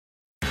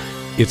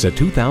It's a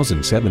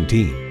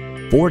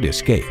 2017 Ford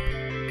Escape.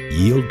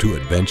 Yield to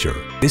adventure.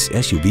 This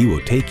SUV will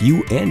take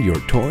you and your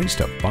toys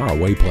to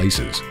faraway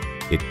places.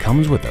 It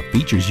comes with the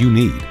features you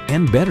need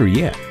and, better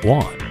yet,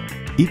 want.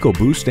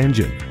 EcoBoost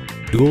engine,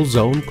 dual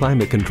zone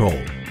climate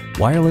control,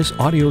 wireless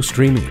audio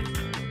streaming,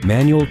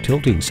 manual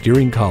tilting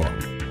steering column,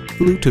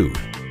 Bluetooth,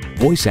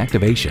 voice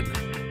activation,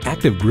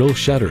 active grille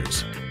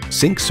shutters,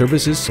 Sync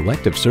Services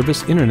Selective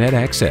Service Internet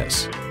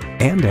Access,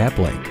 and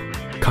AppLink.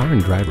 Car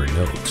and Driver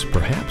notes,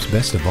 perhaps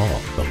best of all,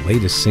 the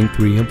latest Sync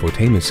 3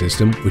 infotainment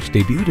system, which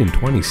debuted in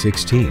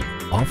 2016,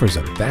 offers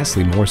a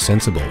vastly more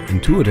sensible,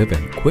 intuitive,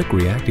 and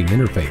quick-reacting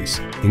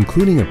interface,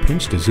 including a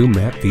pinch-to-zoom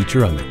map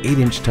feature on the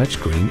 8-inch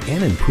touchscreen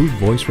and improved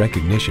voice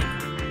recognition.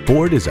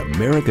 Ford is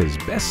America's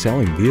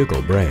best-selling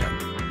vehicle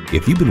brand.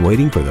 If you've been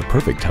waiting for the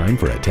perfect time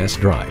for a test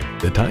drive,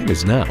 the time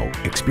is now.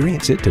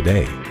 Experience it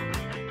today.